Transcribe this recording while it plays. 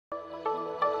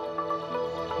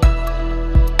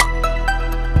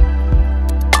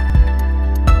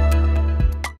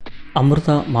అమృత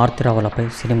మారుతిరావులపై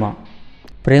cinema.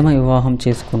 ప్రేమ వివాహం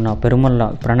చేసుకున్న పెరుమళ్ళ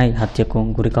ప్రణయ్ హత్యకు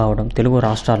గురికావడం తెలుగు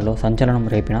రాష్ట్రాల్లో సంచలనం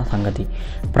రేపిన సంగతి.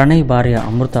 ప్రణయ్ భార్య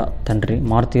అమృత తండ్రి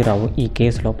మారుతిరావు ఈ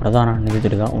కేసులో ప్రధాన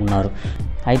నిందితుడిగా ఉన్నారు.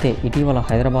 అయితే ఇటీవల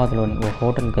హైదరాబాద్లోని ఓ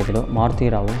హోటల్ గదిలో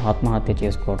మారుతిరావు ఆత్మహత్య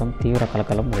చేసుకోవడం తీవ్ర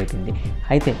కలకలం రేపింది.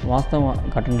 అయితే వాస్తవ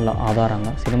ఘటనల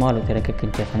ఆధారంగా సినిమాలు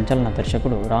తెరకెక్కించే సంచలన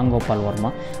దర్శకుడు రామ్ గోపాల్ వర్మ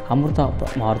అమృత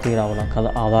మారుతిరావుల కథ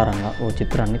ఆధారంగా ఓ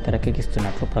చిత్రాన్ని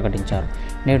తెరకెక్కిస్తున్నట్లు ప్రకటించారు.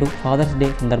 నేడు ఫాదర్స్ డే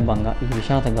సందర్భంగా ఈ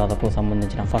విషాద గాథకు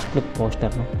సంబంధించిన ఫస్ట్ లుక్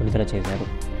పోస్టర్ను విడుదల చేశారు.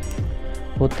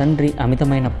 ఓ తండ్రి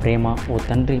అమితమైన ప్రేమ, ఓ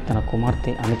తండ్రి తన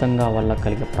కుమార్తె అమితంగా వల్ల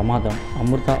కలిగే ప్రమాదం,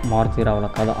 అమృత మారుతిరావుల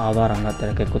కథ ఆధారంగా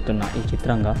తెరకెక్కుతున్న ఈ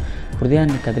చిత్రంగా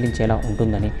హృదయాన్ని కదిలించేలా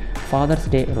ఉంటుందని, ఫాదర్స్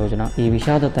డే రోజున ఈ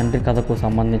విషాద తండ్రి కథకు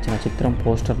సంబంధించిన చిత్రం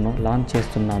పోస్టర్ను లాంచ్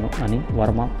చేస్తున్నాను అని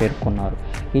వర్మ పేర్కొన్నారు.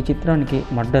 ఈ చిత్రానికి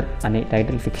మర్డర్ అనే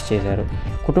టైటిల్ ఫిక్స్ చేశారు.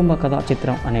 కుటుంబ కథా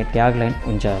చిత్రం అనే ట్యాగ్ లైన్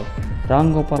ఉంచారు.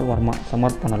 రామ్ గోపాల్ వర్మ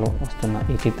సమర్పణలో వస్తున్న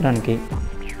ఈ చిత్రానికి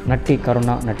నటి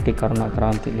కరుణ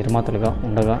క్రాంతి నిర్మాతలుగా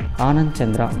ఉండగా ఆనంద్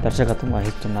చంద్ర దర్శకత్వం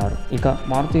వహిస్తున్నారు. ఇక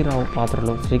మారుతిరావు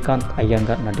పాత్రలో శ్రీకాంత్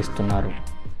అయ్యంగార్ నటిస్తున్నారు.